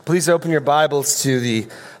Please open your Bibles to the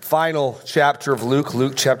final chapter of Luke,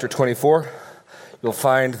 Luke chapter 24. You'll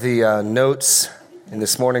find the notes in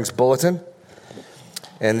this morning's bulletin.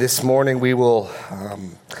 And this morning we will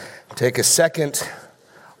take a second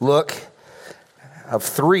look of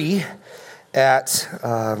three at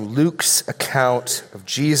Luke's account of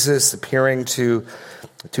Jesus appearing to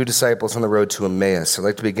the two disciples on the road to Emmaus. I'd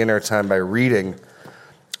like to begin our time by reading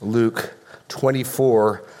Luke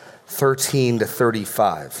 24, 13 to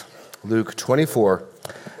 35. Luke 24,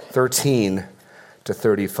 13 to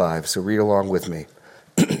 35. So read along with me.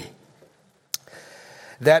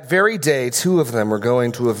 That very day, two of them were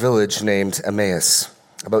going to a village named Emmaus,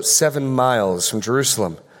 about 7 miles from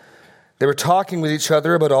Jerusalem. They were talking with each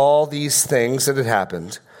other about all these things that had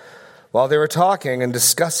happened. While they were talking and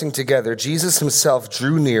discussing together, Jesus himself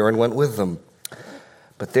drew near and went with them.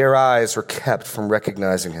 But their eyes were kept from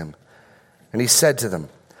recognizing him. And he said to them,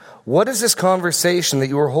 "What is this conversation that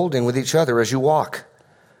you are holding with each other as you walk?"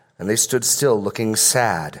 And they stood still, looking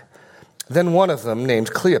sad. Then one of them,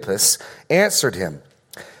 named Cleopas, answered him,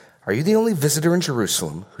 "Are you the only visitor in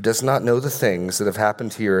Jerusalem who does not know the things that have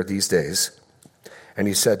happened here these days?" And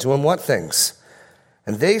he said to him, "What things?"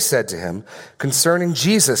 And they said to him, "Concerning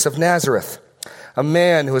Jesus of Nazareth, a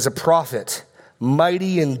man who is a prophet,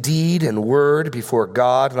 mighty in deed and word before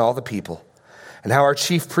God and all the people, and how our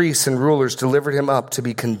chief priests and rulers delivered him up to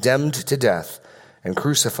be condemned to death and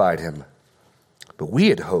crucified him. But we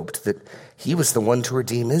had hoped that he was the one to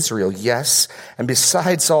redeem Israel. Yes, and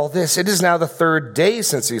besides all this, it is now the 3rd day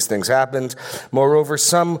since these things happened. Moreover,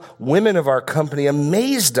 some women of our company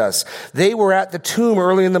amazed us. They were at the tomb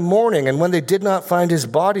early in the morning, and when they did not find his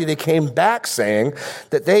body, they came back saying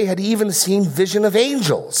that they had even seen vision of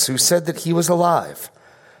angels who said that he was alive.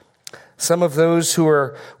 Some of those who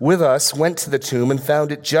were with us went to the tomb and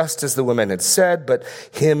found it just as the women had said, but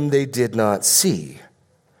him they did not see."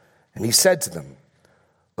 And he said to them,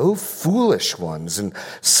 "O foolish ones, and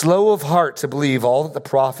slow of heart to believe all that the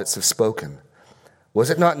prophets have spoken.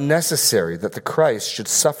 Was it not necessary that the Christ should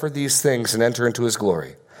suffer these things and enter into his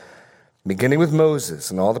glory? Beginning with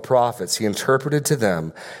Moses and all the prophets, he interpreted to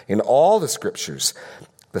them in all the scriptures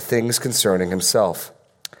the things concerning himself."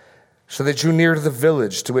 So they drew near to the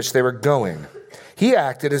village to which they were going. He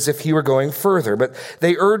acted as if he were going further, but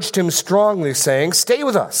they urged him strongly, saying, "Stay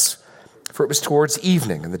with us," for it was towards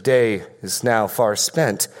evening, and the day is now far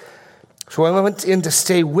spent. So I went in to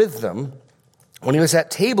stay with them. When he was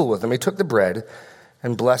at table with them, he took the bread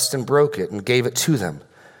and blessed and broke it and gave it to them.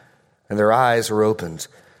 And their eyes were opened,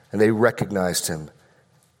 and they recognized him,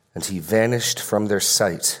 and he vanished from their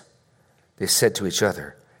sight. They said to each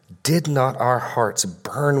other, "Did not our hearts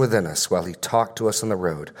burn within us while he talked to us on the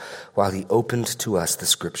road, while he opened to us the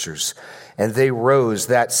scriptures?" And they rose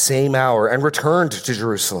that same hour and returned to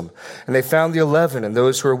Jerusalem. And they found the 11 and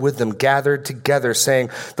those who were with them gathered together, saying,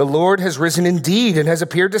 "The Lord has risen indeed and has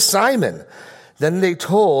appeared to Simon." Then they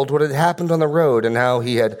told what had happened on the road and how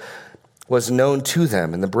was known to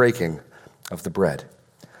them in the breaking of the bread.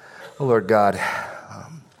 Oh, Lord God,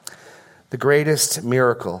 the greatest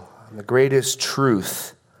miracle, the greatest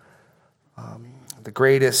truth, the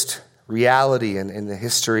greatest reality in the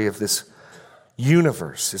history of this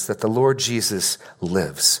universe is that the Lord Jesus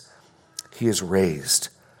lives. He is raised.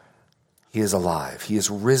 He is alive. He is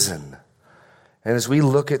risen. And as we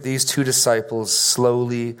look at these two disciples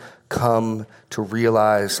slowly come to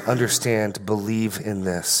realize, understand, believe in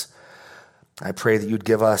this, I pray that you'd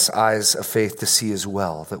give us eyes of faith to see as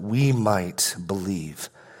well, that we might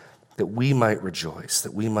believe, that we might rejoice,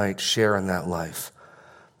 that we might share in that life.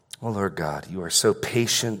 Oh, Lord God, you are so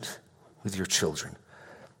patient with your children.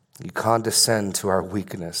 You condescend to our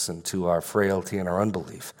weakness and to our frailty and our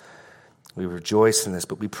unbelief. We rejoice in this,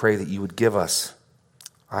 but we pray that you would give us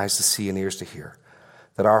eyes to see and ears to hear,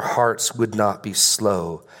 that our hearts would not be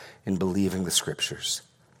slow in believing the scriptures.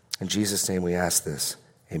 In Jesus' name we ask this.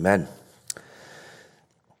 Amen.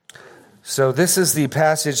 So this is the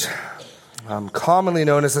passage commonly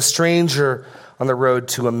known as the stranger on the road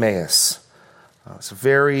to Emmaus. It's a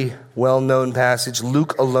very well-known passage.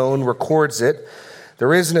 Luke alone records it.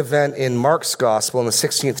 There is an event in Mark's gospel in the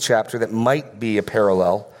 16th chapter that might be a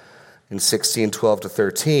parallel in 16:12 to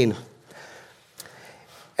 13.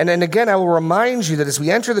 And then again, I will remind you that as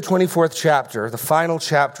we enter the 24th chapter, the final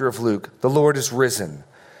chapter of Luke, the Lord is risen.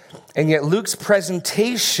 And yet Luke's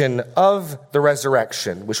presentation of the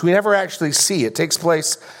resurrection, which we never actually see, it takes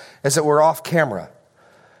place as it were off camera.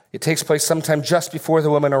 It takes place sometime just before the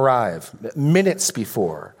women arrive, minutes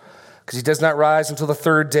before, because he does not rise until the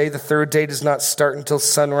 3rd day. The 3rd day does not start until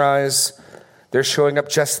sunrise. They're showing up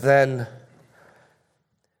just then.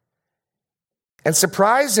 And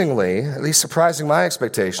surprisingly, at least surprising my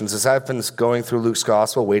expectations, as I've been going through Luke's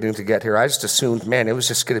gospel, waiting to get here, I just assumed, man, it was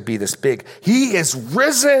just going to be this big, he is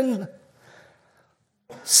risen.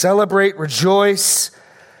 Celebrate, rejoice.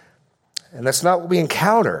 And that's not what we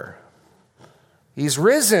encounter. He's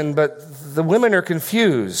risen, but the women are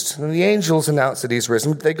confused. And the angels announce that he's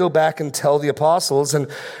risen. They go back and tell the apostles, and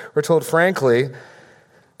we're told, frankly,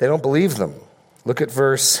 they don't believe them. Look at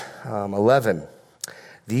verse 11.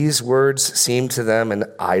 These words seemed to them an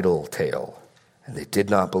idle tale, and they did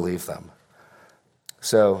not believe them.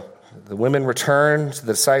 So the women return to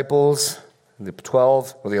the disciples, the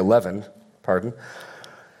 11, pardon.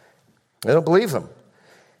 They don't believe them.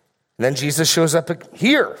 And then Jesus shows up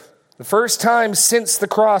here. The first time since the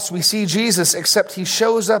cross we see Jesus, except he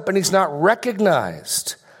shows up and he's not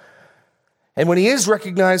recognized. And when he is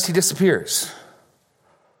recognized, he disappears.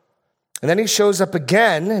 And then he shows up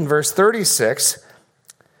again in verse 36.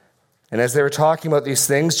 And as they were talking about these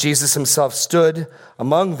things, Jesus himself stood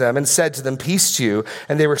among them and said to them, "Peace to you."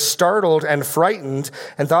 And they were startled and frightened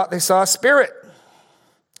and thought they saw a spirit.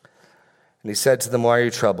 And he said to them, "Why are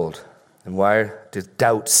you troubled? And why did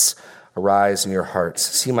doubts arise in your hearts?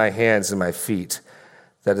 See my hands and my feet,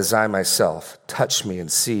 that is I myself. Touch me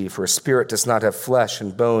and see, for a spirit does not have flesh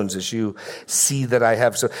and bones as you see that I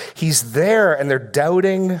have." So he's there and they're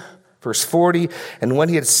doubting. Verse 40, and when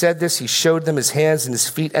he had said this, he showed them his hands and his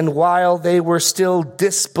feet. And while they were still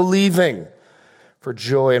disbelieving for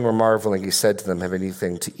joy and were marveling, he said to them, "Have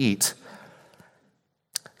anything to eat?"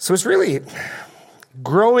 So it's really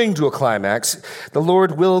growing to a climax. The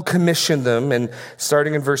Lord will commission them, and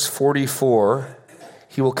starting in verse 44,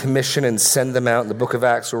 he will commission and send them out. And the book of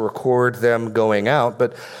Acts will record them going out.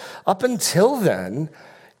 But up until then,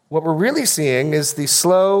 what we're really seeing is the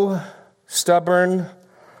slow, stubborn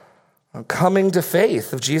coming to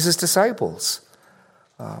faith of Jesus' disciples.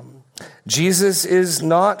 Jesus is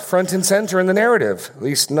not front and center in the narrative, at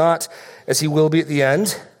least not as he will be at the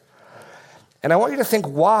end. And I want you to think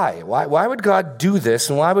why. Why would God do this,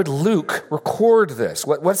 and why would Luke record this?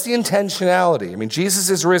 What's the intentionality? I mean, Jesus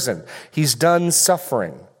is risen. He's done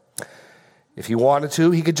suffering. If he wanted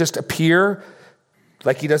to, he could just appear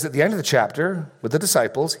like he does at the end of the chapter with the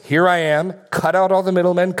disciples. Here I am, cut out all the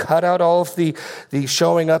middlemen, cut out all of the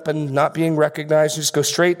showing up and not being recognized. Just go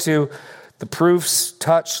straight to the proofs,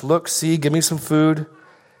 touch, look, see, give me some food.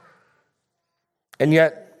 And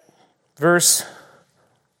yet, verse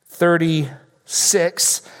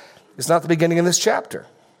 36 is not the beginning of this chapter.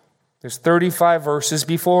 There's 35 verses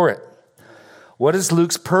before it. What is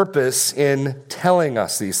Luke's purpose in telling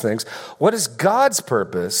us these things? What is God's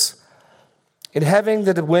purpose in having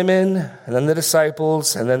the women and then the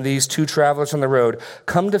disciples and then these two travelers on the road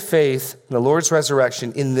come to faith in the Lord's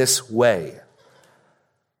resurrection in this way?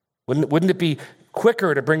 Wouldn't it be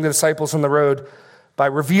quicker to bring the disciples on the road by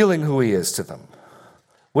revealing who he is to them?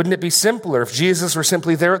 Wouldn't it be simpler if Jesus were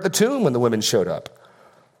simply there at the tomb when the women showed up?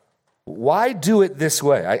 Why do it this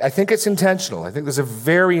way? I think it's intentional. I think there's a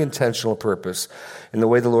very intentional purpose in the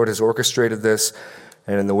way the Lord has orchestrated this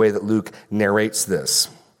and in the way that Luke narrates this.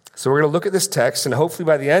 So we're going to look at this text, and hopefully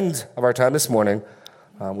by the end of our time this morning,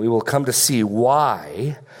 we will come to see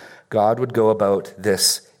why God would go about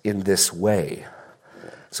this in this way.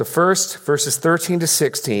 So first, verses 13 to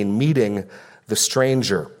 16, meeting the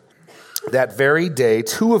stranger. That very day,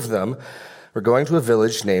 two of them were going to a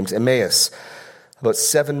village named Emmaus, about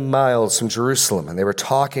 7 miles from Jerusalem, and they were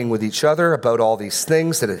talking with each other about all these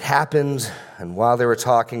things that had happened. And while they were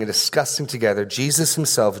talking and discussing together, Jesus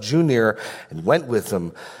himself drew near and went with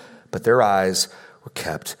them, but their eyes were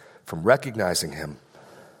kept from recognizing him.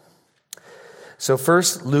 So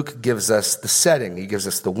first, Luke gives us the setting. He gives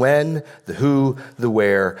us the when, the who, the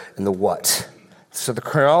where, and the what. So the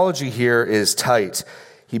chronology here is tight.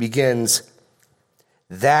 He begins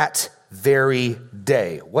that very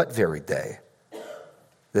day. What very day?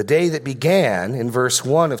 The day that began in verse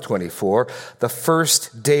 1 of 24, the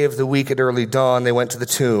first day of the week at early dawn, they went to the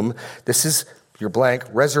tomb. This is your blank,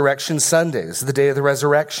 Resurrection Sunday. This is the day of the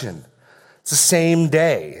resurrection. It's the same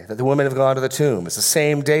day that the women have gone to the tomb. It's the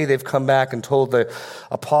same day they've come back and told the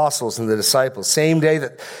apostles and the disciples. Same day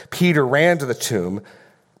that Peter ran to the tomb.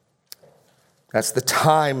 That's the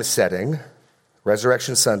time setting,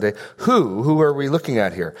 Resurrection Sunday. Who are we looking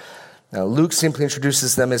at here? Now, Luke simply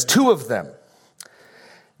introduces them as two of them.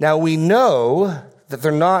 Now, we know that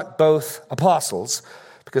they're not both apostles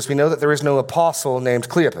because we know that there is no apostle named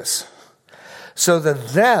Cleopas. So the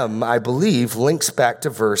them, I believe, links back to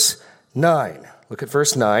verse 9. Look at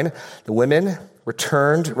verse 9. The women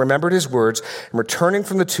returned, remembered his words, and returning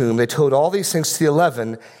from the tomb, they told all these things to the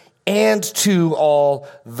 11 and to all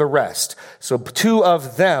the rest. So 2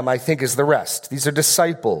 of them, I think, is the rest. These are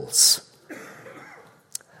disciples.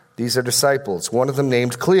 These are disciples. One of them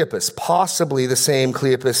named Cleopas, possibly the same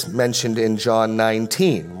Cleopas mentioned in John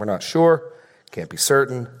 19. We're not sure, can't be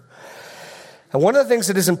certain. And one of the things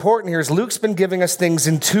that is important here is Luke's been giving us things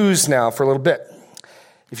in 2s now for a little bit.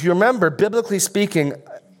 If you remember, biblically speaking,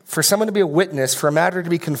 for someone to be a witness, for a matter to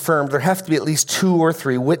be confirmed, there have to be at least 2 or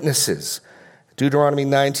 3 witnesses. Deuteronomy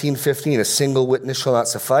 19:15, a single witness shall not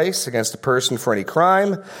suffice against a person for any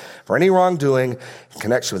crime, for any wrongdoing, in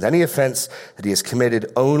connection with any offense that he has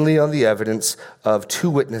committed. Only on the evidence of 2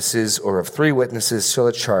 witnesses or of 3 witnesses shall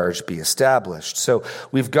a charge be established. So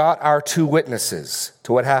we've got our 2 witnesses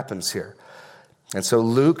to what happens here. And so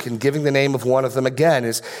Luke, in giving the name of one of them again,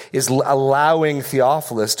 is allowing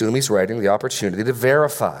Theophilus, to whom he's writing, the opportunity to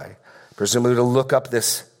verify, presumably to look up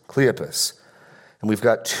this Cleopas. And we've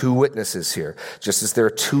got 2 witnesses here, just as there are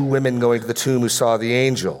 2 women going to the tomb who saw the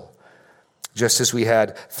angel, just as we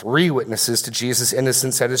had 3 witnesses to Jesus'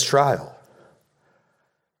 innocence at his trial.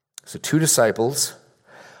 So 2 disciples.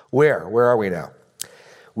 Where? Where are we now?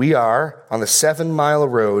 We are on the 7-mile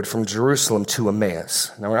road from Jerusalem to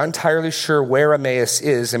Emmaus. Now, we're not entirely sure where Emmaus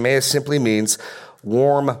is. Emmaus simply means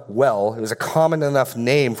warm well. It was a common enough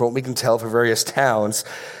name from what we can tell for various towns.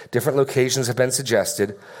 Different locations have been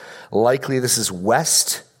suggested. Likely this is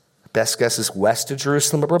west. Best guess is west of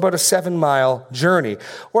Jerusalem, but we're about a 7-mile journey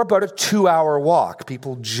or about a 2-hour walk.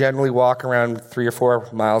 People generally walk around 3 or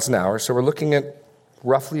 4 miles an hour. So we're looking at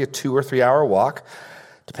roughly a 2 or 3 hour walk,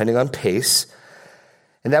 depending on pace.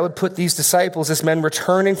 And that would put these disciples as men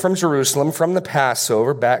returning from Jerusalem from the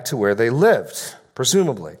Passover back to where they lived,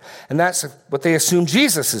 presumably. And that's what they assume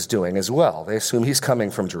Jesus is doing as well. They assume he's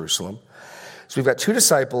coming from Jerusalem. So we've got 2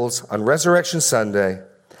 disciples on Resurrection Sunday.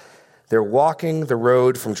 They're walking the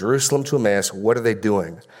road from Jerusalem to Emmaus. What are they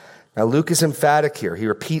doing? Now, Luke is emphatic here. He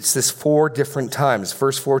repeats this 4 different times.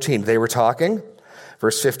 Verse 14, they were talking.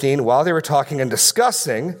 Verse 15, while they were talking and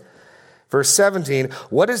discussing. Verse 17,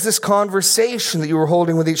 what is this conversation that you were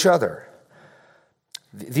holding with each other?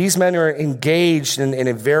 These men are engaged in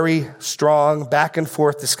a very strong back and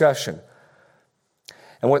forth discussion.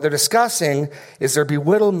 And what they're discussing is their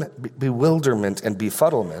bewilderment and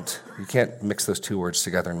befuddlement. You can't mix those 2 words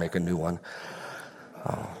together and make a new one.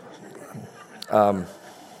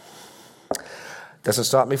 Doesn't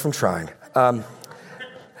stop me from trying.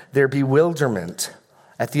 Their bewilderment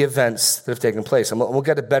at the events that have taken place. And we'll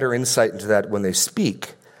get a better insight into that when they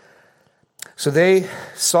speak. So they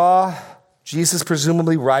saw Jesus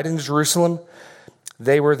presumably riding to Jerusalem.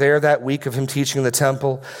 They were there that week of him teaching in the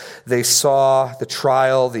temple. They saw the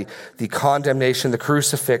trial, the condemnation, the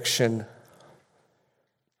crucifixion.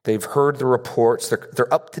 They've heard the reports.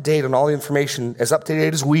 They're up to date on all the information, as up to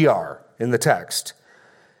date as we are in the text.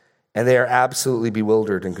 And they are absolutely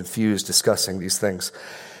bewildered and confused discussing these things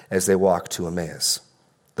as they walk to Emmaus.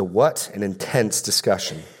 The what? An intense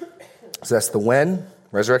discussion. So that's the when,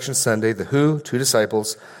 Resurrection Sunday. The who, 2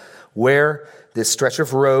 disciples. Where, this stretch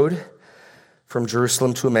of road from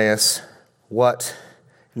Jerusalem to Emmaus. What?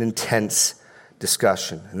 An intense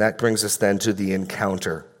discussion. And that brings us then to the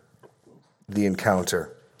encounter. The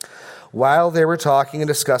encounter. While they were talking and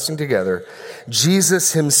discussing together,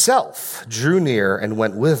 Jesus himself drew near and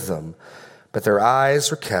went with them, but their eyes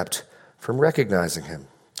were kept from recognizing him.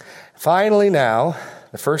 Finally now,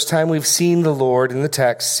 the first time we've seen the Lord in the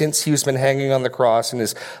text since he's been hanging on the cross and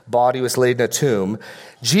his body was laid in a tomb,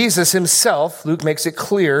 Jesus himself, Luke makes it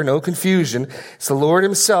clear, no confusion, it's the Lord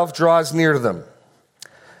himself draws near to them.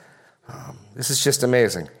 This is just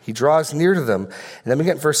amazing. He draws near to them, and then we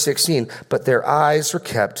get verse 16, but their eyes were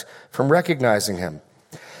kept from recognizing him.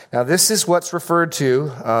 Now this is what's referred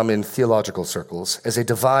to in theological circles as a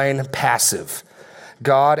divine passive.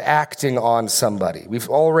 God acting on somebody. We've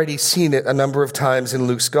already seen it a number of times in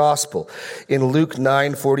Luke's gospel. In Luke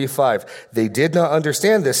 9:45, they did not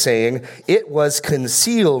understand this saying, it was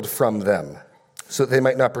concealed from them, so that they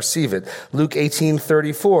might not perceive it. Luke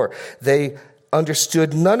 18:34, they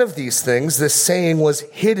understood none of these things. This saying was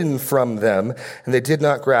hidden from them, and they did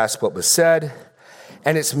not grasp what was said.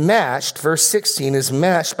 And it's matched, verse 16 is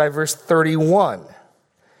matched by verse 31.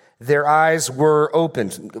 Their eyes were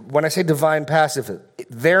opened. When I say divine passive,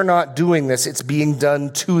 they're not doing this. It's being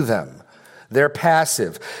done to them. They're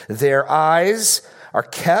passive. Their eyes are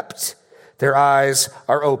kept. Their eyes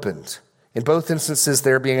are opened. In both instances,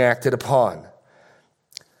 they're being acted upon.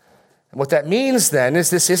 And what that means then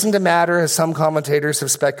is this isn't a matter, as some commentators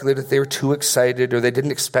have speculated, they were too excited or they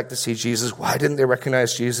didn't expect to see Jesus. Why didn't they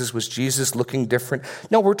recognize Jesus? Was Jesus looking different?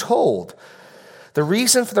 No, we're told The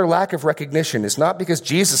reason for their lack of recognition is not because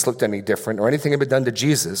Jesus looked any different or anything had been done to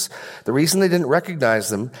Jesus. The reason they didn't recognize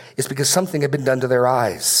them is because something had been done to their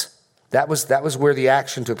eyes. That was where the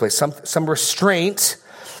action took place. Some restraint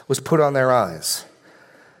was put on their eyes.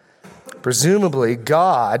 Presumably,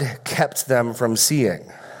 God kept them from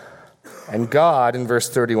seeing. And God, in verse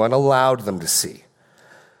 31, allowed them to see.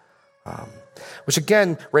 Which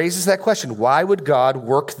again raises that question, why would God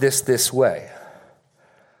work this way?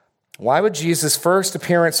 Why would Jesus' first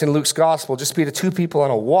appearance in Luke's gospel just be to two people on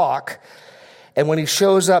a walk, and when he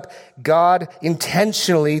shows up, God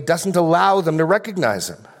intentionally doesn't allow them to recognize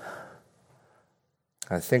him?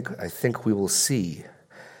 I think we will see.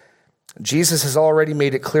 Jesus has already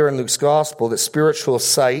made it clear in Luke's gospel that spiritual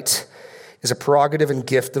sight is a prerogative and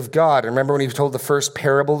gift of God. Remember when he told the first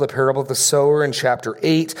parable, the parable of the sower in chapter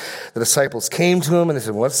 8, the disciples came to him and they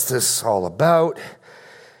said, "What's this all about?"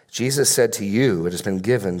 Jesus said, "To you it has been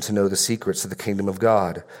given to know the secrets of the kingdom of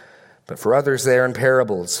God. But for others they are in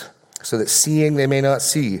parables, so that seeing they may not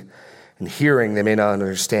see, and hearing they may not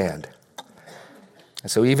understand."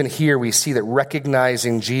 And so even here we see that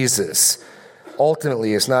recognizing Jesus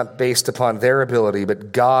ultimately is not based upon their ability,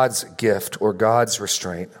 but God's gift or God's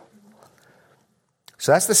restraint.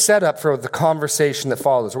 So that's the setup for the conversation that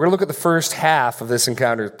follows. We're going to look at the first half of this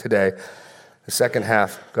encounter today. The second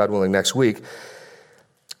half, God willing, next week.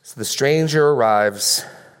 So the stranger arrives,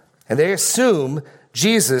 and they assume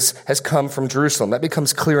Jesus has come from Jerusalem. That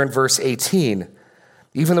becomes clear in verse 18.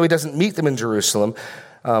 Even though he doesn't meet them in Jerusalem,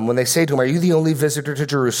 when they say to him, "Are you the only visitor to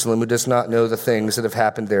Jerusalem who does not know the things that have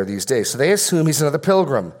happened there these days?" So they assume he's another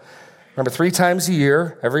pilgrim. Remember, 3 times a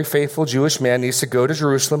year, every faithful Jewish man needs to go to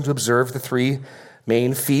Jerusalem to observe the 3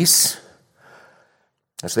 main feasts.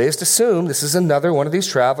 And so they just assume this is another one of these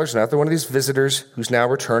travelers, another one of these visitors who's now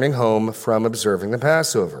returning home from observing the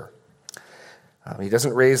Passover. He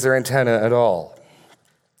doesn't raise their antenna at all.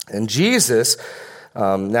 And Jesus,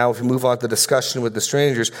 now if we move on to the discussion with the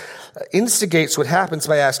strangers, instigates what happens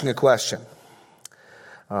by asking a question.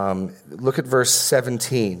 Look at verse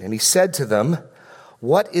 17. "And he said to them,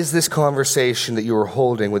 'What is this conversation that you are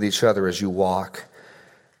holding with each other as you walk?'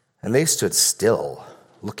 And they stood still,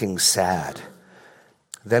 looking sad.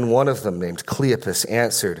 Then one of them, named Cleopas,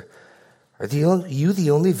 answered, 'Are you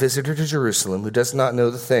the only visitor to Jerusalem who does not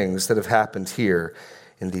know the things that have happened here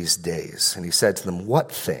in these days?' And he said to them,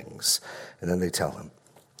 'What things?' And then they tell him.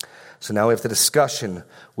 So now we have the discussion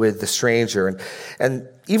with the stranger. And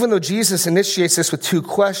even though Jesus initiates this with 2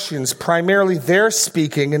 questions, primarily they're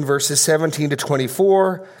speaking in verses 17 to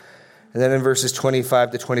 24. And then in verses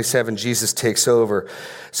 25 to 27, Jesus takes over.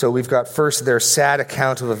 So we've got first their sad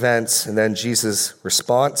account of events, and then Jesus'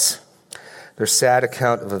 response. Their sad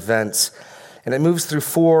account of events. And it moves through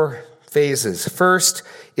 4 phases. First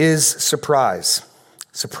is surprise.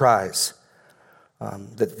 Surprise.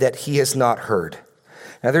 That he has not heard.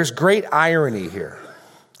 Now there's great irony here.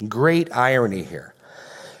 Great irony here.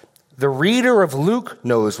 The reader of Luke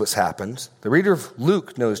knows what's happened. The reader of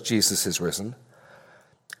Luke knows Jesus is risen.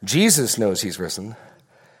 Jesus knows he's risen.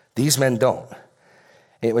 These men don't.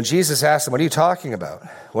 And when Jesus asks them, "What are you talking about?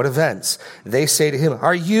 What events?" They say to him,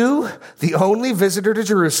 "Are you the only visitor to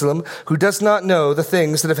Jerusalem who does not know the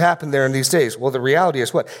things that have happened there in these days?" Well, the reality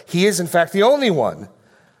is what? He is in fact the only one.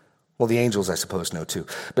 Well, the angels, I suppose, know too.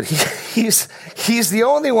 But he's the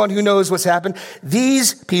only one who knows what's happened.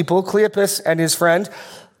 These people, Cleopas and his friend,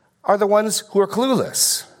 are the ones who are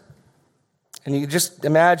clueless. And you just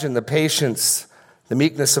imagine the patience, the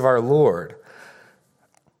meekness of our Lord,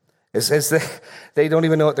 as they don't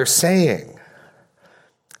even know what they're saying.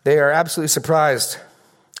 They are absolutely surprised,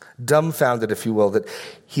 dumbfounded, if you will, that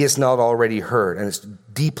he has not already heard. And it's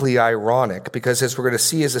deeply ironic because as we're going to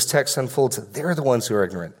see as this text unfolds, they're the ones who are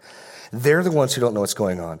ignorant. They're the ones who don't know what's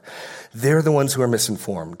going on. They're the ones who are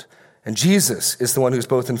misinformed. And Jesus is the one who's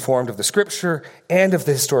both informed of the scripture and of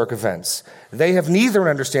the historic events. They have neither an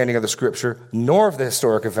understanding of the scripture nor of the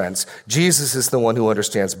historic events. Jesus is the one who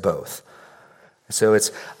understands both. So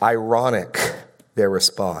it's ironic, their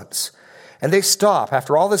response. And they stop.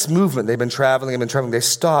 After all this movement, they've been traveling, they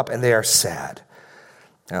stop and they are sad.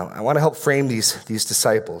 Now, I want to help frame these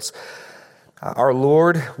disciples. Our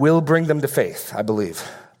Lord will bring them to faith, I believe.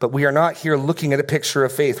 But we are not here looking at a picture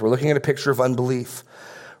of faith. We're looking at a picture of unbelief.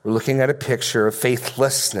 We're looking at a picture of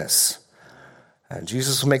faithlessness. And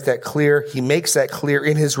Jesus will make that clear. He makes that clear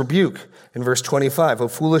in his rebuke in verse 25. "O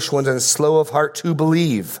foolish ones and slow of heart to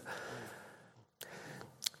believe."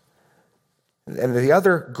 And the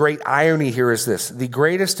other great irony here is this. The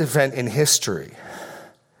greatest event in history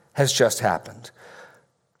has just happened.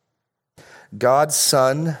 God's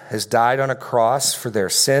Son has died on a cross for their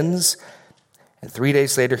sins, And 3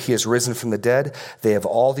 days later, he has risen from the dead. They have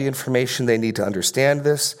all the information they need to understand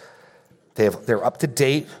this. They're up to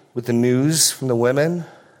date with the news from the women,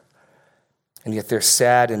 and yet they're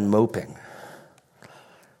sad and moping.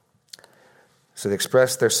 So they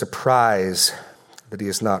express their surprise that he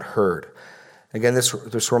is not heard. Again,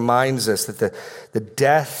 this reminds us that the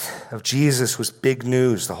death of Jesus was big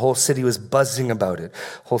news. The whole city was buzzing about it.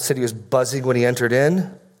 The whole city was buzzing when he entered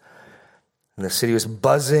in. And the city was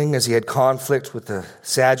buzzing as he had conflict with the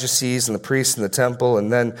Sadducees and the priests in the temple.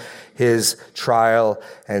 And then his trial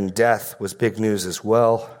and death was big news as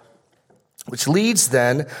well. Which leads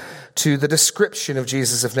then to the description of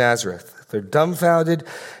Jesus of Nazareth. They're dumbfounded.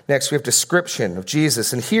 Next, we have description of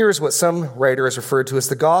Jesus. And here's what some writer has referred to as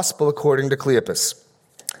the gospel according to Cleopas.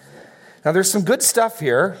 Now, there's some good stuff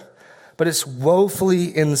here, but it's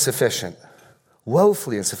woefully insufficient.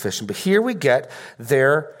 Woefully insufficient. But here we get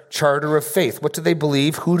their charter of faith. What do they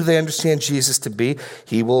believe? Who do they understand Jesus to be?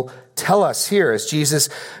 He will tell us here as Jesus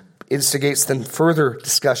instigates then further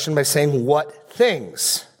discussion by saying, what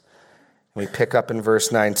things? We pick up in verse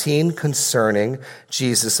 19 concerning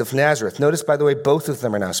Jesus of Nazareth. Notice, by the way, both of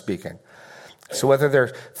them are now speaking. So whether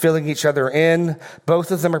they're filling each other in,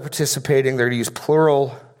 both of them are participating. They're to use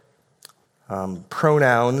plural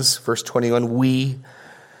pronouns. Verse 21, we.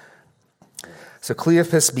 So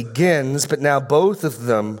Cleopas begins, but now both of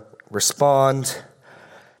them respond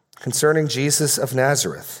concerning Jesus of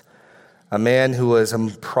Nazareth, a man who was a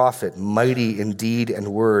prophet, mighty in deed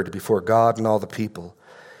and word before God and all the people,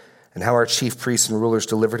 and how our chief priests and rulers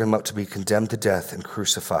delivered him up to be condemned to death and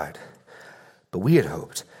crucified. But we had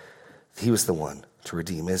hoped that he was the one to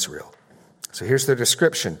redeem Israel. So here's their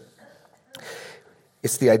description.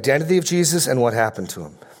 It's the identity of Jesus and what happened to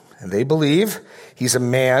him. And they believe he's a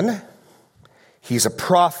man, he's a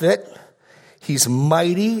prophet, he's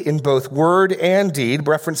mighty in both word and deed,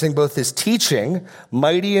 referencing both his teaching,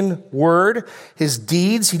 mighty in word, his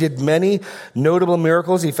deeds. He did many notable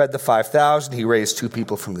miracles. He fed the 5,000. He raised 2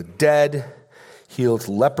 people from the dead, healed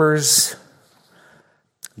lepers.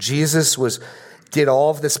 Jesus did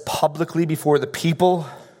all of this publicly before the people.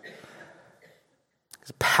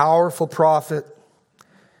 He's a powerful prophet.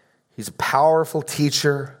 He's a powerful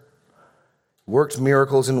teacher. Worked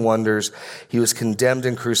miracles and wonders. He was condemned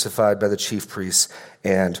and crucified by the chief priests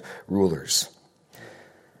and rulers.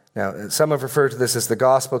 Now, some have referred to this as the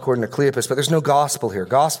gospel according to Cleopas, but there's no gospel here.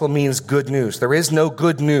 Gospel means good news. There is no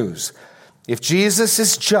good news. If Jesus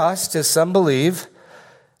is just, as some believe,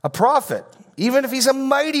 a prophet, even if he's a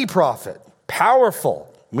mighty prophet,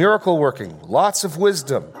 powerful, miracle working, lots of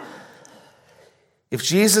wisdom. If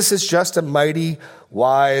Jesus is just a mighty,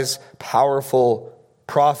 wise, powerful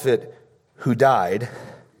prophet who died,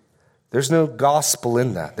 there's no gospel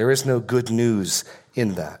in that. There is no good news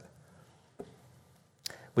in that.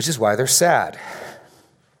 Which is why they're sad.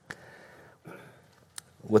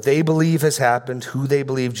 What they believe has happened, who they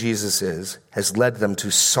believe Jesus is, has led them to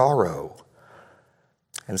sorrow.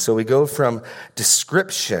 And so we go from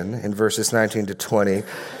description in verses 19 to 20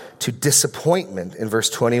 to disappointment in verse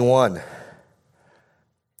 21.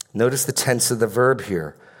 Notice the tense of the verb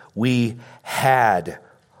here. We had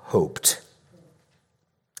hoped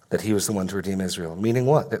that he was the one to redeem Israel. Meaning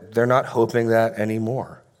what? That they're not hoping that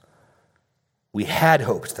anymore. We had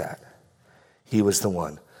hoped that he was the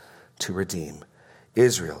one to redeem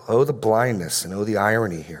Israel. Oh, the blindness and oh, the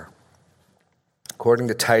irony here. According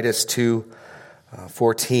to Titus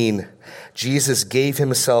 2:14, Jesus gave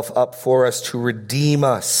himself up for us to redeem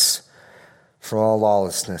us from all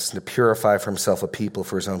lawlessness and to purify for himself a people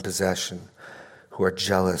for his own possession who are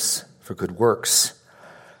jealous for good works.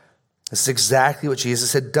 This is exactly what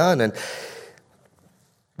Jesus had done. And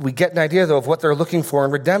we get an idea, though, of what they're looking for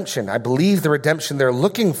in redemption. I believe the redemption they're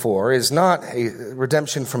looking for is not a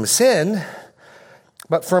redemption from sin,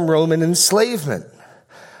 but from Roman enslavement.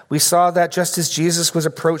 We saw that just as Jesus was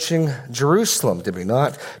approaching Jerusalem, did we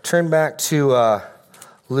not? Turn back to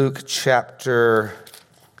Luke chapter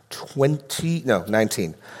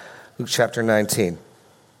 19. Luke chapter 19.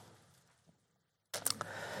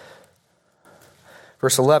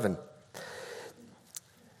 Verse 11.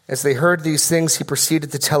 As they heard these things, he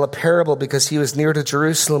proceeded to tell a parable because he was near to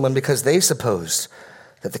Jerusalem and because they supposed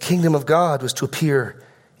that the kingdom of God was to appear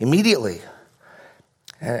immediately.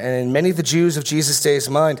 And in many of the Jews of Jesus' day's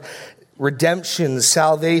mind, redemption,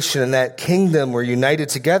 salvation, and that kingdom were united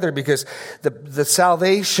together because the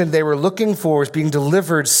salvation they were looking for was being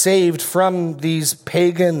delivered, saved from these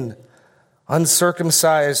pagan,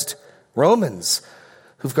 uncircumcised Romans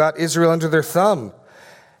who've got Israel under their thumb.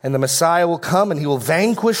 And the Messiah will come and he will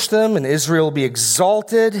vanquish them and Israel will be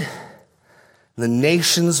exalted. The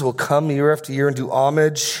nations will come year after year and do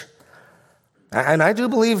homage. And I do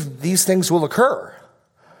believe these things will occur.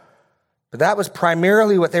 But that was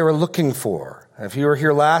primarily what they were looking for. If you were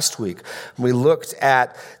here last week, we looked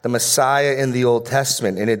at the Messiah in the Old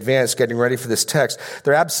Testament in advance, getting ready for this text.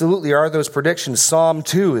 There absolutely are those predictions. Psalm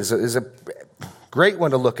 2 is a great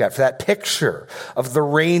one to look at for that picture of the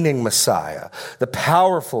reigning Messiah, the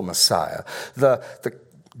powerful Messiah, the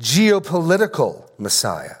geopolitical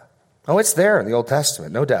Messiah. Oh, it's there in the Old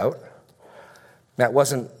Testament, no doubt. That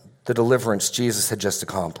wasn't the deliverance Jesus had just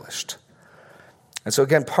accomplished. And so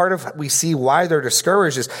again, part of we see why they're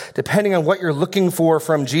discouraged is depending on what you're looking for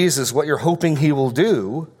from Jesus, what you're hoping he will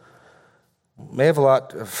do, may have a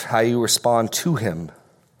lot of how you respond to him.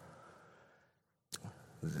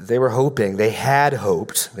 They were hoping, they had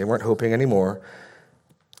hoped, they weren't hoping anymore,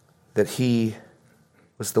 that he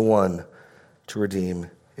was the one to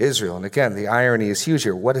redeem Israel. And again, the irony is huge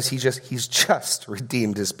here. What is he just? He's just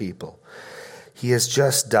redeemed his people. He has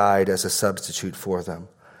just died as a substitute for them.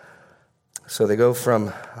 So they go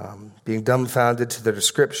from being dumbfounded to their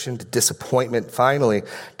description, to disappointment, finally,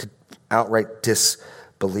 to outright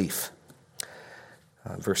disbelief.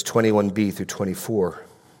 Verse 21b through 24.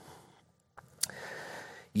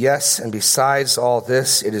 Yes, and besides all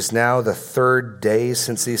this, it is now the third day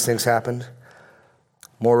since these things happened.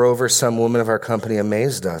 Moreover, some women of our company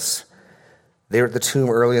amazed us. They were at the tomb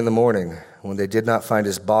early in the morning. When they did not find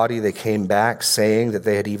his body, they came back, saying that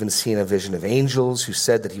they had even seen a vision of angels who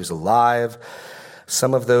said that he was alive.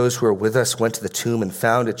 Some of those who were with us went to the tomb and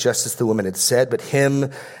found it just as the woman had said, but him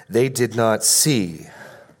they did not see.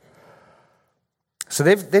 So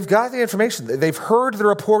they've got the information. They've heard the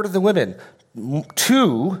report of the women.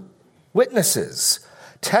 2 witnesses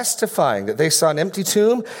testifying that they saw an empty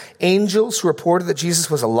tomb, angels who reported that Jesus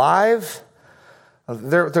was alive.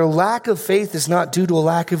 Their lack of faith is not due to a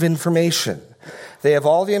lack of information. They have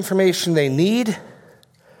all the information they need.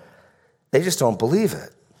 They just don't believe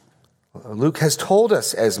it. Luke has told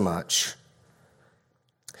us as much.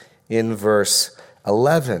 In verse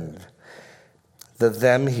 11, the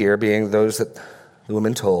them here being those that the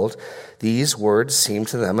women told, these words seemed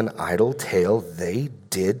to them an idle tale. They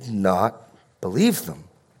did not believe them.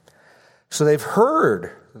 So they've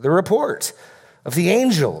heard the report of the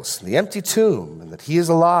angels, the empty tomb, and that he is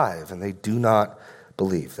alive, and they do not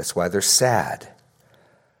believe. That's why they're sad.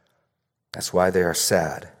 That's why they are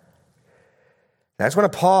sad. And I just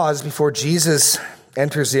want to pause before Jesus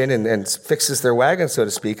enters in and fixes their wagon, so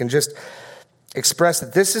to speak, and just express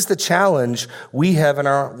that this is the challenge we have in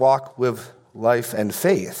our walk with life and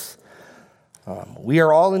faith. We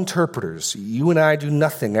are all interpreters. You and I do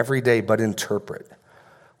nothing every day but interpret.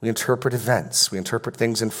 We interpret events. We interpret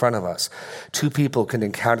things in front of us. 2 people can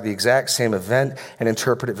encounter the exact same event and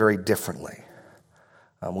interpret it very differently.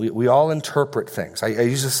 We all interpret things. I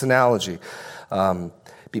use this analogy.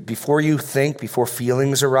 Before you think, before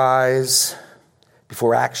feelings arise,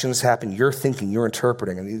 before actions happen, you're thinking, you're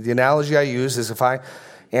interpreting. And the analogy I use is if I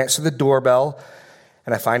answer the doorbell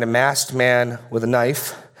and I find a masked man with a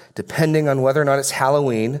knife, depending on whether or not it's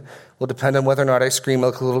Halloween, will depend on whether or not I scream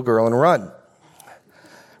like a little girl and run.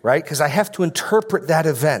 Right? Because I have to interpret that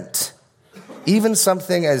event. Even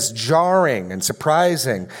something as jarring and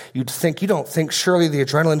surprising, you don't think surely the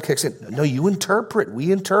adrenaline kicks in. No, you interpret.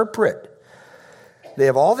 We interpret. They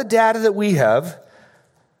have all the data that we have,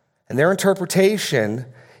 and their interpretation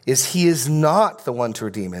is he is not the one to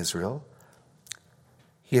redeem Israel.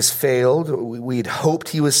 He has failed. We'd hoped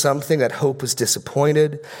he was something. That hope was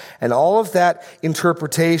disappointed. And all of that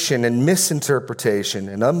interpretation and misinterpretation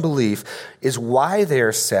and unbelief is why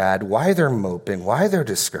they're sad, why they're moping, why they're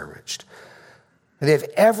discouraged. And they have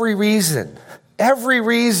every reason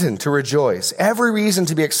to rejoice, every reason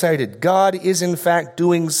to be excited. God is in fact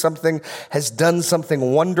doing something, has done something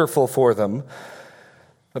wonderful for them.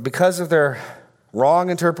 But because of their wrong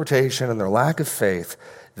interpretation and their lack of faith,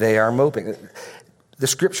 they are moping. The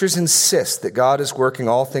scriptures insist that God is working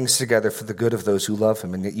all things together for the good of those who love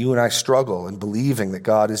him, and that you and I struggle in believing that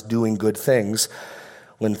God is doing good things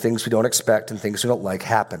when things we don't expect and things we don't like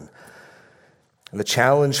happen. And the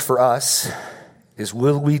challenge for us is,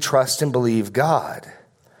 will we trust and believe God?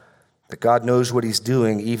 That God knows what he's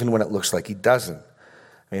doing even when it looks like he doesn't.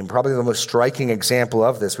 I mean, probably the most striking example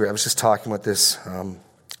of this, I was just talking about this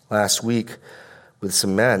last week with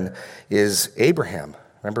some men, is Abraham.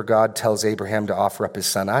 Remember, God tells Abraham to offer up his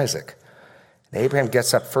son Isaac. And Abraham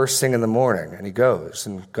gets up first thing in the morning, and he goes.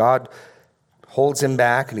 And God holds him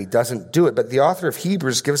back, and he doesn't do it. But the author of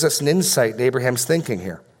Hebrews gives us an insight into Abraham's thinking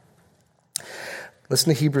here.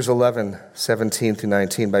 Listen to Hebrews 11, 17 through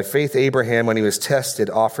 19. By faith, Abraham, when he was tested,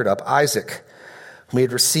 offered up Isaac, whom he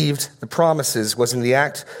had received the promises, was in the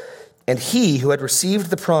act And he who had received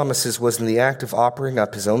the promises was in the act of offering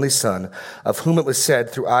up his only son, of whom it was said,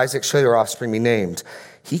 through Isaac shall your offspring be named.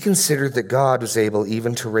 He considered that God was able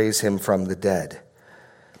even to raise him from the dead.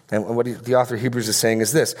 And what the author of Hebrews is saying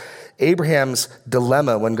is this: Abraham's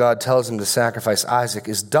dilemma when God tells him to sacrifice Isaac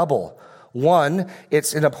is double. One,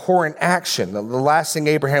 it's an abhorrent action. The last thing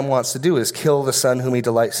Abraham wants to do is kill the son whom he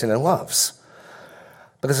delights in and loves.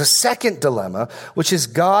 But there's a second dilemma, which is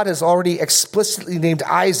God has already explicitly named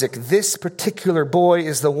Isaac. This particular boy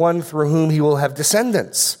is the one through whom he will have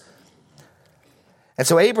descendants. And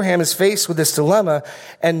so Abraham is faced with this dilemma,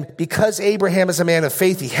 and because Abraham is a man of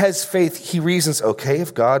faith, he reasons, okay,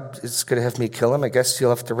 if God is going to have me kill him, I guess he'll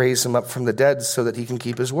have to raise him up from the dead so that he can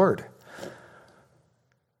keep his word.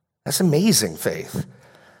 That's amazing faith.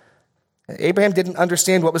 Abraham didn't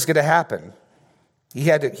understand what was going to happen.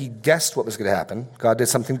 He guessed what was going to happen. God did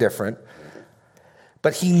something different.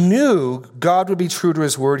 But he knew God would be true to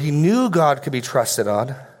his word. He knew God could be trusted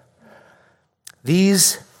on.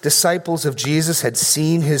 These disciples of Jesus had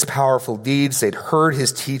seen his powerful deeds. They'd heard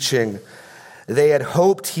his teaching. They had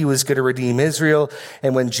hoped he was going to redeem Israel.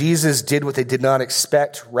 And when Jesus did what they did not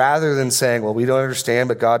expect, rather than saying, well, we don't understand,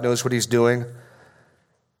 but God knows what he's doing,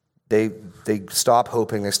 they stop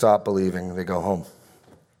hoping, they stop believing, they go home.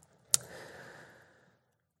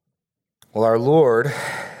 Well, our Lord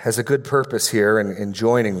has a good purpose here in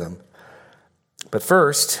joining them. But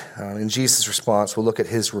first, in Jesus' response, we'll look at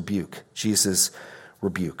his rebuke, Jesus'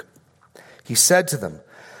 rebuke. He said to them,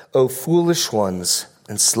 "O foolish ones,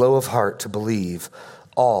 and slow of heart to believe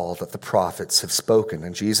all that the prophets have spoken."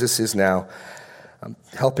 And Jesus is now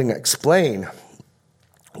helping explain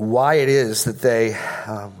why it is that they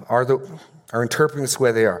are interpreting this the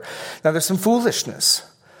way they are. Now, there's some foolishness.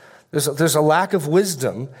 There's a lack of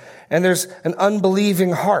wisdom, and there's an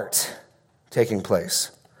unbelieving heart taking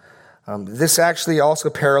place. This actually also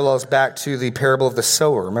parallels back to the parable of the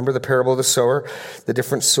sower. Remember the parable of the sower? The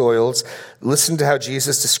different soils. Listen to how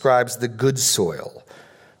Jesus describes the good soil.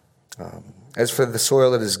 As for the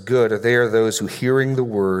soil that is good, they are those who, hearing the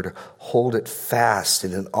word, hold it fast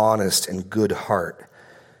in an honest and good heart.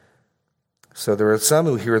 So there are some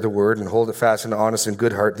who hear the word and hold it fast in an honest and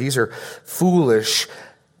good heart. These are foolish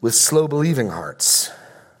with slow believing hearts.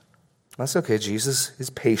 That's okay. Jesus is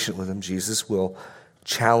patient with them. Jesus will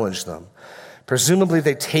challenge them. Presumably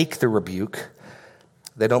they take the rebuke.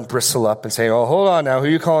 They don't bristle up and say, oh, hold on now, who are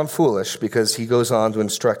you calling foolish? Because he goes on to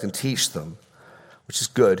instruct and teach them, which is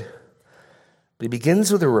good. But he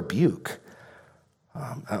begins with a rebuke.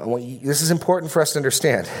 This is important for us to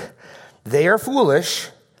understand. They are foolish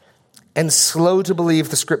and slow to believe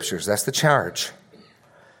the scriptures. That's the charge.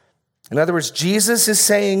 In other words, Jesus is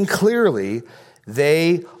saying clearly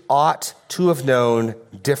they ought to have known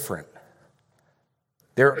different.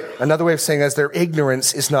 Another way of saying that is their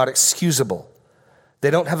ignorance is not excusable.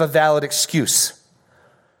 They don't have a valid excuse.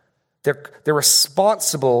 They're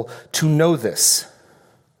responsible to know this,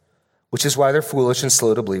 which is why they're foolish and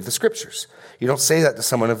slow to believe the scriptures. You don't say that to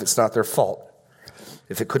someone if it's not their fault,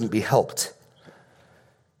 if it couldn't be helped.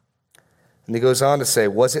 And he goes on to say,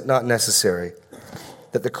 was it not necessary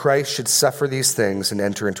that the Christ should suffer these things and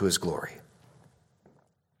enter into his glory?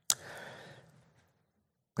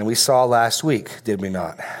 And we saw last week, did we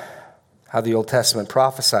not, how the Old Testament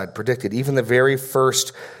prophesied, predicted, even the very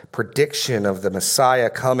first prediction of the Messiah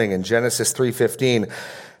coming in Genesis 3:15.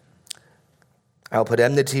 I'll put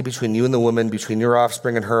enmity between you and the woman, between your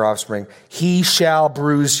offspring and her offspring. He shall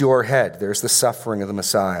bruise your head. There's the suffering of the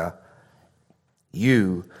Messiah.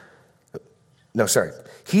 He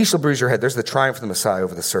shall bruise your head. There's the triumph of the Messiah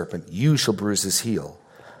over the serpent. You shall bruise his heel.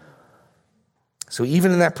 So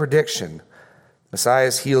even in that prediction,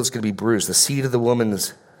 Messiah's heel is going to be bruised. The seed of the woman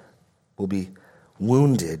will be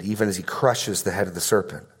wounded, even as he crushes the head of the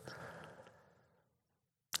serpent.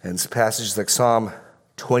 And passages like Psalm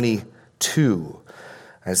 22,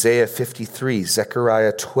 Isaiah 53,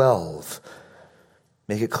 Zechariah 12,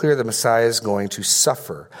 make it clear the Messiah is going to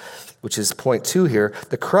suffer, which is point 2 here.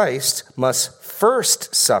 The Christ must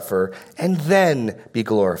first suffer and then be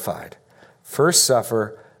glorified. First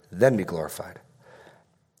suffer, then be glorified.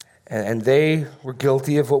 And they were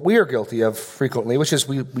guilty of what we are guilty of frequently, which is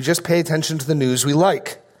we just pay attention to the news we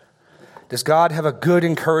like. Does God have a good,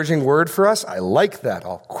 encouraging word for us? I like that.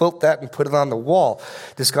 I'll quilt that and put it on the wall.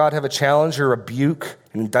 Does God have a challenge or rebuke,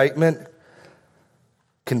 an indictment,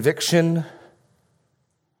 conviction?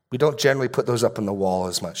 We don't generally put those up on the wall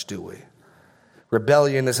as much, do we?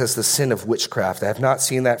 Rebellion is as the sin of witchcraft. I have not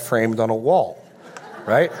seen that framed on a wall,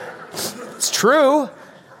 right? It's true.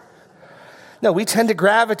 No, we tend to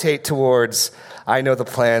gravitate towards, I know the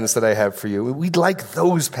plans that I have for you. We like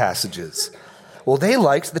those passages. Well, they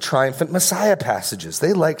liked the triumphant Messiah passages.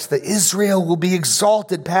 They liked the Israel will be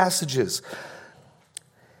exalted passages.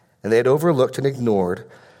 And they had overlooked and ignored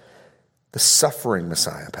the suffering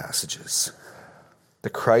Messiah passages. The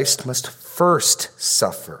Christ must first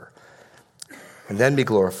suffer and then be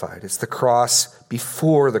glorified. It's the cross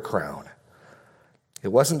before the crown.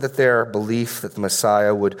 It wasn't that their belief that the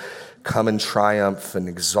Messiah would come and triumph and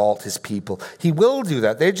exalt his people. He will do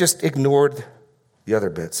that. They just ignored the other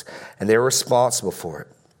bits, and they were responsible for it.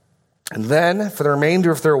 And then, for the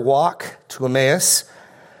remainder of their walk to Emmaus,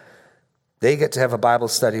 they get to have a Bible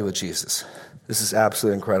study with Jesus. This is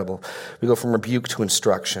absolutely incredible. We go from rebuke to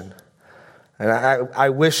instruction. And I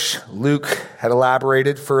wish Luke had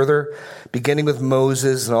elaborated further, beginning with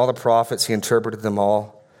Moses and all the prophets. He interpreted them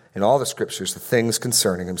all in all the scriptures, the things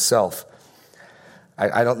concerning himself.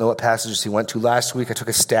 I don't know what passages he went to last week. I took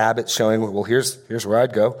a stab at showing, well, here's where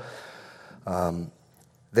I'd go.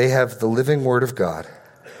 They have the living word of God.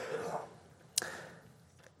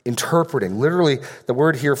 Interpreting. Literally, the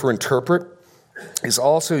word here for interpret is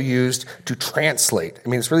also used to translate. I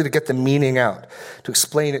mean, it's really to get the meaning out, to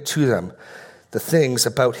explain it to them, the things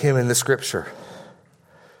about him in the scripture.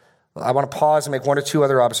 I want to pause and make one or two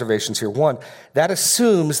other observations here. One, that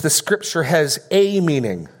assumes the scripture has a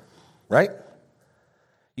meaning, right?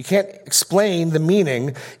 You can't explain the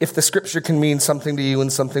meaning if the scripture can mean something to you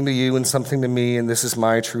and something to you and something to me, and this is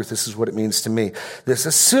my truth, this is what it means to me. This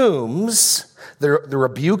assumes, the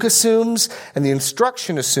rebuke assumes, and the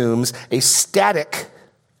instruction assumes a static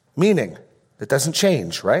meaning that doesn't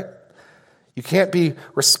change, right? You can't be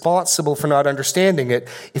responsible for not understanding it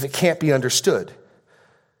if it can't be understood.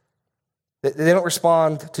 They don't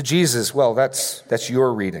respond to Jesus, well, that's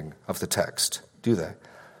your reading of the text, do they?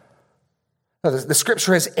 No, the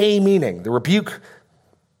scripture has a meaning. The rebuke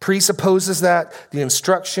presupposes that. The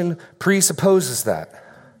instruction presupposes that.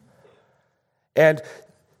 And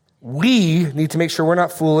we need to make sure we're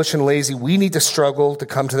not foolish and lazy. We need to struggle to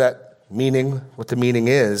come to that meaning, what the meaning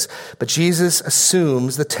is. But Jesus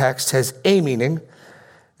assumes the text has a meaning.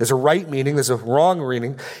 There's a right meaning, there's a wrong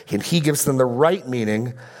meaning, and he gives them the right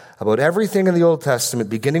meaning about everything in the Old Testament,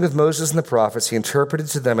 beginning with Moses and the prophets. He interpreted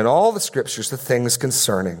to them in all the scriptures the things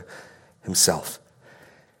concerning himself.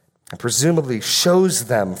 And presumably shows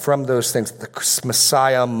them from those things that the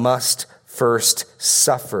Messiah must first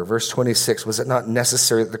suffer. Verse 26, was it not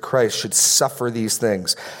necessary that the Christ should suffer these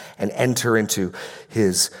things and enter into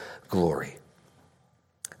his glory?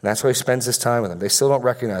 And that's why he spends his time with them. They still don't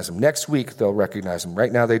recognize him. Next week, they'll recognize him.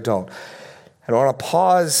 Right now, they don't. And I want to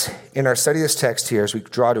pause in our study of this text here as we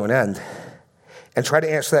draw to an end and try to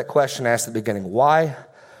answer that question asked at the beginning. Why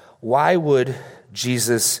would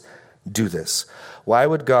Jesus do this? Why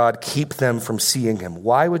would God keep them from seeing him?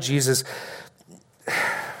 Why would Jesus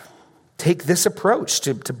take this approach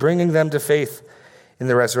to bringing them to faith in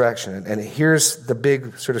the resurrection? And here's the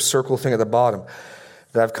big sort of circle thing at the bottom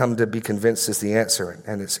that I've come to be convinced is the answer,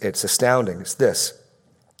 and it's astounding. It's this.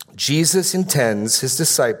 Jesus intends his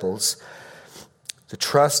disciples to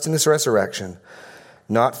trust in his resurrection,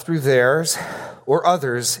 not through theirs or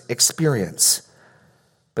others' experience,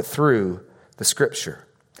 but through the scripture.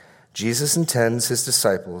 Jesus intends his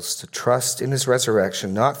disciples to trust in his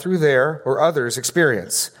resurrection, not through their or others'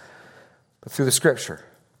 experience, but through the scripture.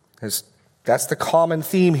 That's the common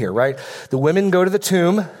theme here, right? The women go to the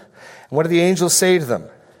tomb, and what do the angels say to them?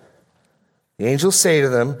 The angels say to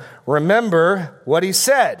them, remember what he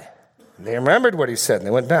said. And they remembered what he said, and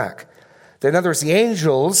they went back. In other words, the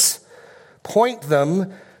angels point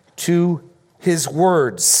them to his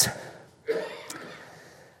words.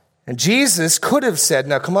 And Jesus could have said,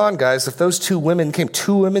 now come on guys, if those two women came,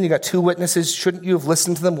 you got two witnesses, shouldn't you have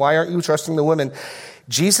listened to them? Why aren't you trusting the women?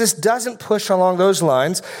 Jesus doesn't push along those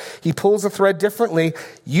lines. He pulls the thread differently.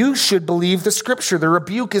 You should believe the scripture. The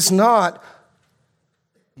rebuke is not,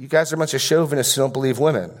 you guys are a bunch of chauvinists who don't believe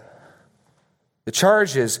women. The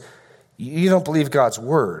charge is, you don't believe God's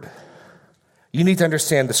word. You need to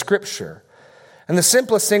understand the scripture. And the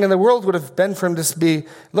simplest thing in the world would have been for him to be,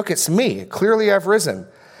 look, it's me. Clearly I've risen.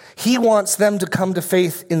 He wants them to come to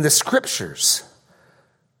faith in the scriptures,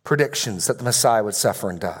 predictions that the Messiah would suffer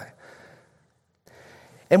and die.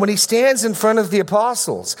 And when he stands in front of the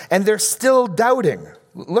apostles and they're still doubting,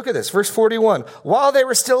 look at this, verse 41. While they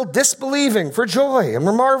were still disbelieving for joy and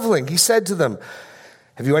were marveling, he said to them,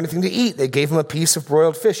 have you anything to eat? They gave him a piece of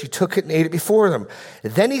broiled fish. He took it and ate it before them.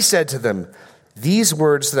 Then he said to them, these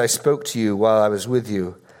words that I spoke to you while I was with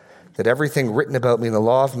you, that everything written about me in the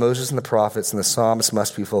law of Moses and the prophets and the Psalms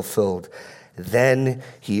must be fulfilled. Then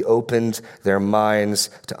he opened their minds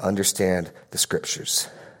to understand the scriptures.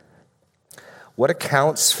 what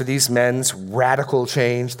accounts for these men's radical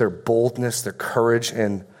change, their boldness, their courage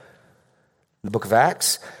in the book of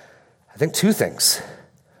Acts? I think two things.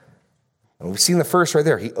 And we've seen the first right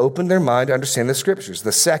there. He opened their mind to understand the scriptures.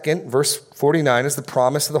 The second, verse 49, is the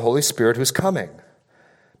promise of the Holy Spirit who's coming.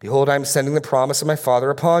 Behold, I am sending the promise of my Father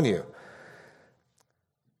upon you.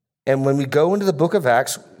 And when we go into the book of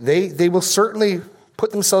Acts, they will certainly put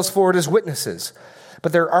themselves forward as witnesses.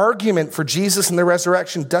 But their argument for Jesus and the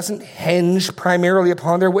resurrection doesn't hinge primarily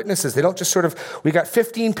upon their witnesses. They don't just sort of, we got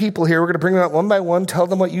 15 people here, we're going to bring them out one by one, tell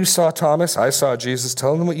them what you saw, Thomas, I saw Jesus,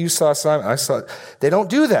 tell them what you saw, Simon, I saw. They don't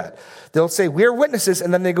do that. They'll say, we're witnesses,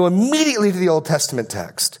 and then they go immediately to the Old Testament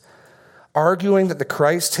text, arguing that the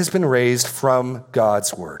Christ has been raised from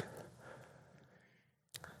God's word.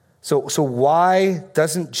 So why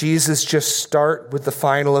doesn't Jesus just start with the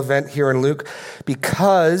final event here in Luke?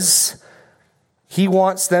 Because he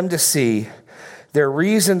wants them to see their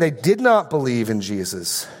reason they did not believe in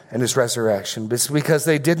Jesus and his resurrection is because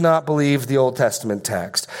they did not believe the Old Testament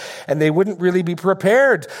text. And they wouldn't really be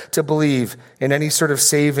prepared to believe in any sort of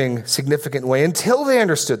saving, significant way until they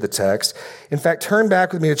understood the text. In fact, turn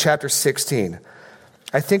back with me to chapter 16.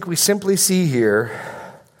 I think we simply see here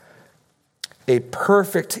a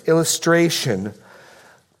perfect illustration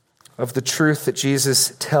of the truth that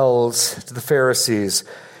Jesus tells to the Pharisees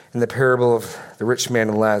in the parable of the rich man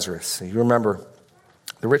and Lazarus. You remember,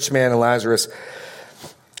 the rich man and Lazarus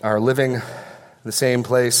are living in the same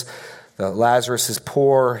place. Lazarus is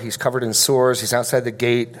poor. He's covered in sores. He's outside the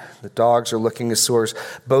gate. The dogs are licking his sores.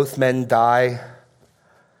 Both men die.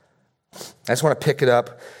 I just want to pick it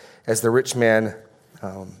up as the rich man,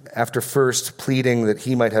 after first pleading that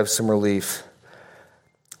he might have some relief,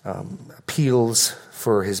 appeals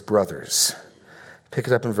for his brothers. Pick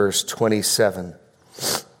it up in verse 27.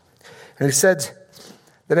 And he said,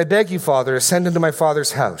 "Then I beg you, Father, ascend into my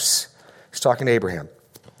father's house." He's talking to Abraham.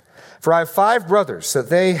 "For I have 5 brothers, so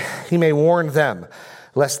that he may warn them,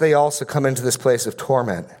 lest they also come into this place of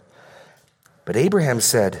torment." But Abraham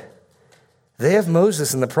said, "They have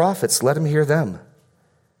Moses and the prophets, let him hear them."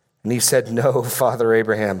 And he said, "No, Father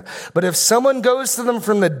Abraham, but if someone goes to them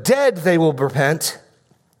from the dead, they will repent."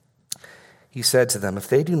 He said to them, "If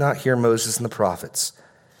they do not hear Moses and the prophets,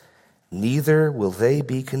 neither will they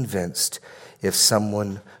be convinced if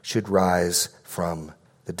someone should rise from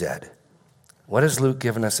the dead." What has Luke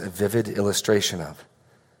given us a vivid illustration of?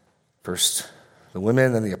 First, the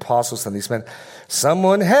women, then the apostles, then these men.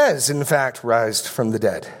 Someone has, in fact, risen from the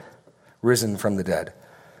dead.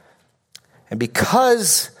 And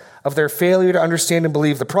because of their failure to understand and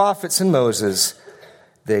believe the prophets and Moses,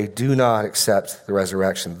 they do not accept the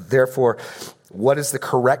resurrection. Therefore, what is the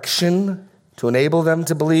correction to enable them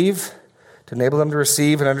to believe? To enable them to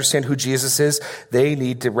receive and understand who Jesus is? They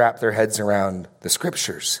need to wrap their heads around the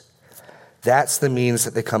scriptures. That's the means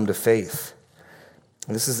that they come to faith.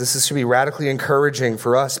 And this should be radically encouraging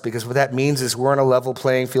for us, because what that means is we're on a level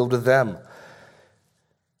playing field with them.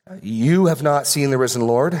 You have not seen the risen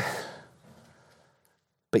Lord,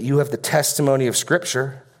 but you have the testimony of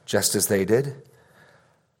Scripture, just as they did.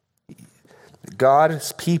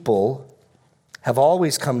 God's people have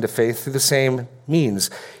always come to faith through the same means,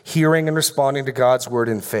 hearing and responding to God's word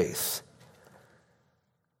in faith.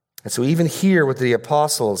 And so even here with the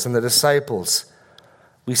apostles and the disciples,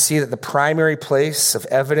 we see that the primary place of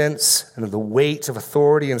evidence and of the weight of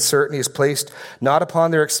authority and certainty is placed not upon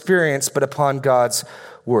their experience, but upon God's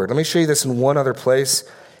word. Let me show you this in one other place,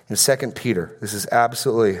 in 2 Peter. This is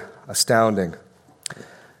absolutely astounding.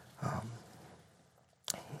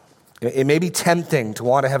 It may be tempting to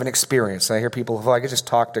want to have an experience. I hear people, if I could just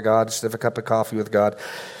talk to God, just have a cup of coffee with God.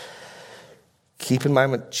 Keep in mind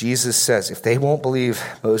what Jesus says. If they won't believe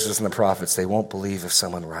Moses and the prophets, they won't believe if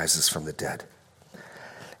someone rises from the dead.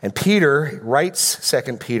 And Peter writes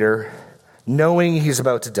 2 Peter knowing he's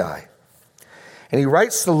about to die. And he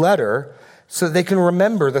writes the letter so that they can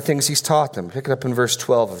remember the things he's taught them. Pick it up in verse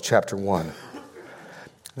 12 of chapter 1.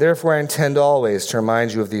 "Therefore I intend always to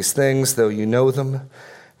remind you of these things, though you know them,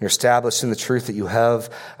 you're established in the truth that you have.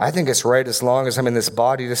 I think it's right, as long as I'm in this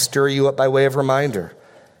body, to stir you up by way of reminder.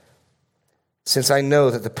 Since I know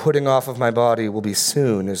that the putting off of my body will be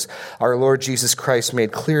soon, as our Lord Jesus Christ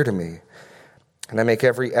made clear to me. And I make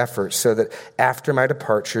every effort so that after my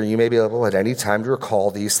departure, you may be able at any time to recall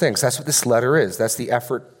these things." That's what this letter is. That's the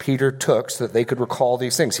effort Peter took so that they could recall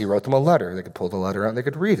these things. He wrote them a letter. They could pull the letter out and they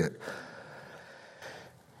could read it.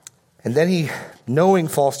 And then knowing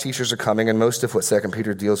false teachers are coming, and most of what 2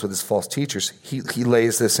 Peter deals with is false teachers, he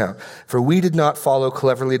lays this out. "For we did not follow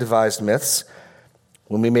cleverly devised myths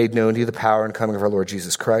when we made known to you the power and coming of our Lord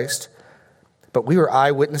Jesus Christ, but we were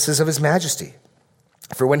eyewitnesses of his majesty.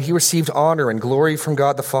 For when he received honor and glory from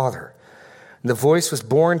God the Father, and the voice was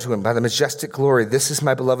borne to him by the majestic glory, "This is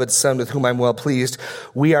my beloved Son, with whom I am well pleased,"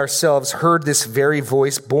 we ourselves heard this very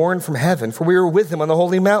voice borne from heaven, for we were with him on the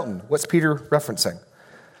holy mountain. What's Peter referencing?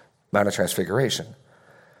 Mount of Transfiguration.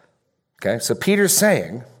 Okay, so Peter's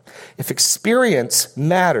saying, if experience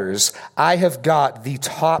matters, I have got the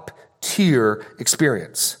top tier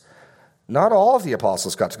experience. Not all of the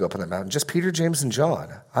apostles got to go up on that mountain, just Peter, James, and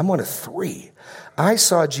John. I'm one of 3. I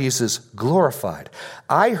saw Jesus glorified.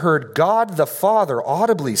 I heard God the Father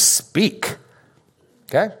audibly speak.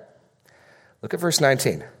 Okay? Look at verse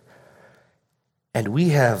 19. And we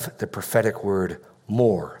have the prophetic word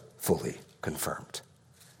more fully confirmed,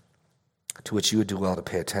 to which you would do well to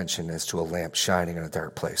pay attention as to a lamp shining in a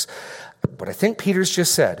dark place. What I think Peter's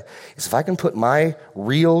just said is, if I can put my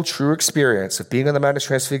real, true experience of being on the Mount of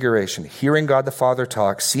Transfiguration, hearing God the Father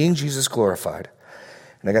talk, seeing Jesus glorified,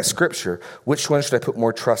 and I got Scripture, which one should I put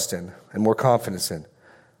more trust in and more confidence in?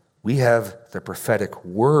 We have the prophetic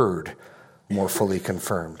word more fully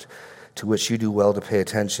confirmed, to which you do well to pay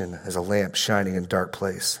attention as a lamp shining in a dark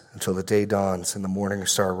place until the day dawns and the morning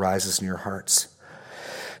star rises in your hearts.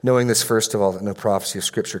 Knowing this, first of all, that no prophecy of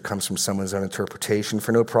Scripture comes from someone's own interpretation,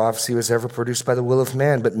 for no prophecy was ever produced by the will of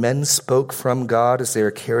man, but men spoke from God as they were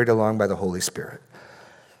carried along by the Holy Spirit.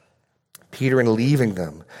 Peter, in leaving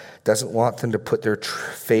them, doesn't want them to put their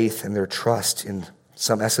faith and their trust in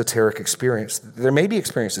some esoteric experience. There may be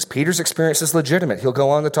experiences. Peter's experience is legitimate. He'll go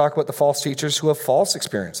on to talk about the false teachers who have false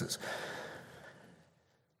experiences.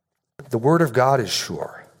 The Word of God is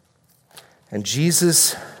sure. And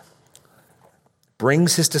Jesus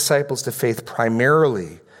brings his disciples to faith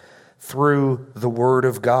primarily through the Word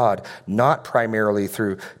of God, not primarily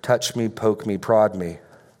through touch me, poke me, prod me.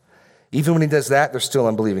 Even when he does that, they're still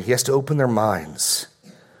unbelieving. He has to open their minds.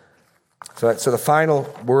 So the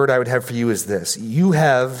final word I would have for you is this. You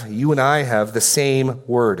and I have the same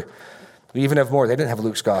word. We even have more. They didn't have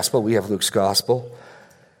Luke's gospel. We have Luke's gospel.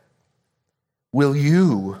 Will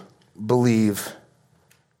you believe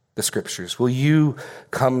the Scriptures? Will you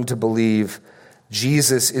come to believe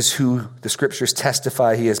Jesus is who the Scriptures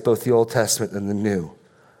testify he is, both the Old Testament and the New?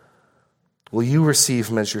 Will you receive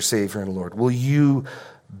him as your Savior and Lord? Will you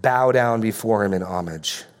bow down before him in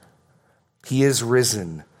homage? He is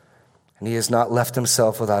risen, and he has not left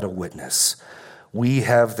himself without a witness. We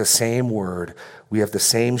have the same word. We have the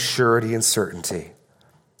same surety and certainty,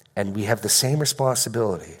 and we have the same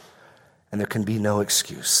responsibility, and there can be no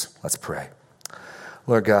excuse. Let's pray.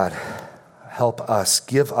 Lord God, help us,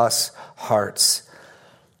 give us hearts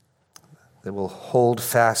that will hold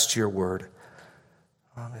fast to your word.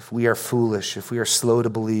 If we are foolish, if we are slow to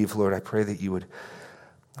believe, Lord, I pray that you would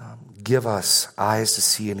give us eyes to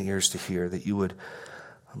see and ears to hear, that you would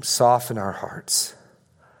soften our hearts.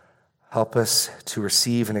 Help us to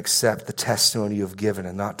receive and accept the testimony you have given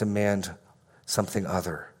and not demand something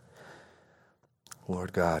other.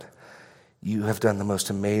 Lord God, you have done the most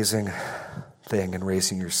amazing thing in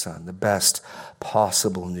raising your Son. The best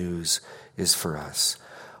possible news is for us.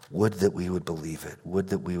 Would that we would believe it. Would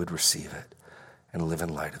that we would receive it and live in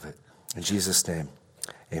light of it. In Jesus' name,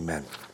 amen.